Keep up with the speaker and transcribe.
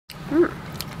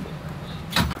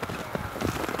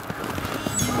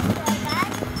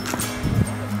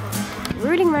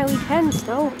Ruining my weekends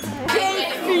though.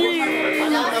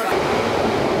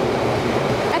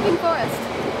 Epping Forest.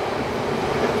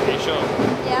 Are you sure?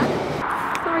 Yeah?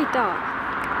 It's very dark.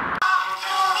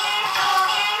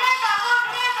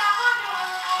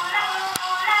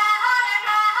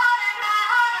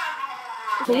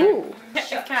 Ooh.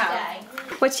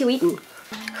 What's you eating?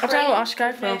 I don't know what I should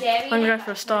go for. I'm gonna go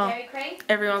for a star.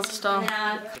 Everyone's a star.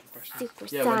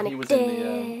 Supersonic when he was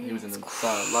in the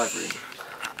library.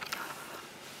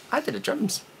 I did the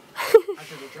drums. I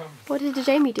did a drum. What did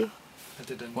Jamie do? I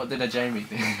didn't. What did a Jamie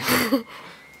do?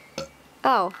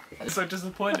 Oh. I'm so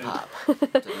disappointed.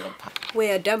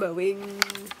 We're demoing.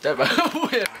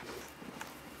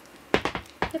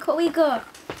 Look what we got.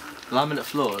 Laminate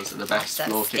floors are the best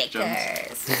floor kick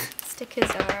drums. Stickers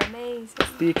are amazing.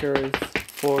 Stickers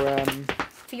for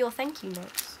your thank you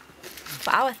notes.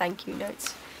 For our thank you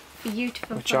notes. For you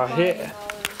to which are here.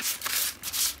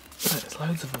 There's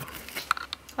loads of them.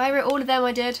 I wrote all of them,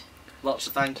 I did. Lots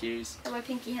of thank yous. And my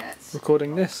pinky hats.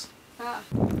 Recording this. Ah.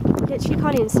 Literally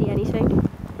can't even see anything.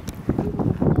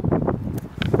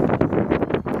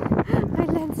 My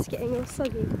lens is getting all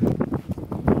soggy.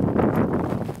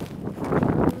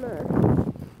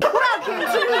 Welcome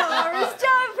to Laura's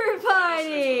jumper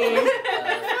party!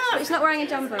 She's not wearing a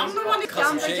jumper.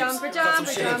 Jumper.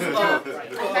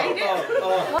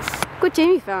 What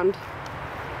Jamie found?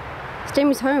 It's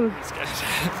Jamie's home.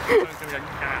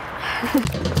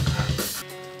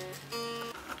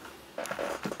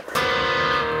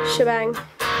 Shebang.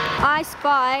 I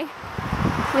spy,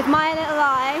 with my little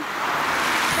eye,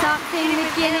 something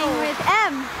beginning with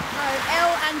M. No,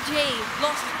 L and G.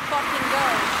 Lost fucking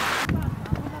girl.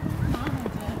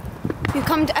 We've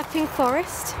come to Epping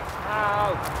Forest.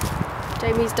 Ow.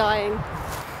 Jamie's dying.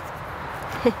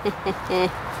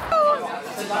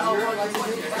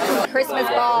 Christmas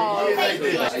ball.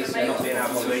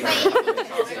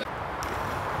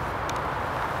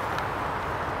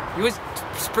 You always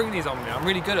spring these on me. I'm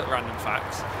really good at random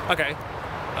facts. Okay.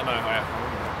 I know.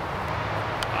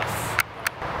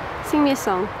 Sing me a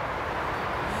song.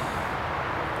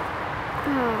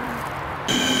 Oh.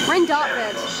 We're in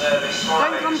Dartford.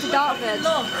 Don't come to Dartford.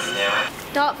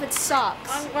 Dartford sucks.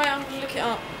 I'm gonna look it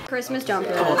up. Christmas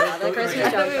jumper.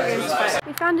 Christmas jumper.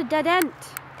 We found a dead end,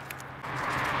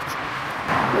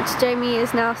 which Jamie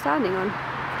is now standing on.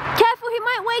 Careful, he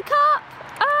might wake up.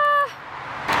 Ah,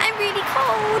 I'm really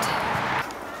cold.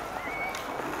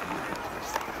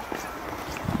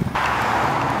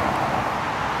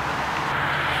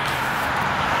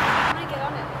 I'm gonna get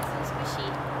on it. It's so squishy.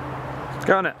 Let's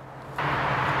go on it.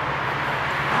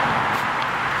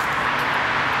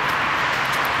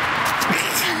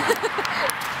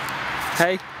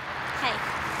 Hey. Hey.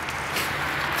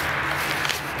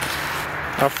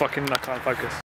 I can't focus.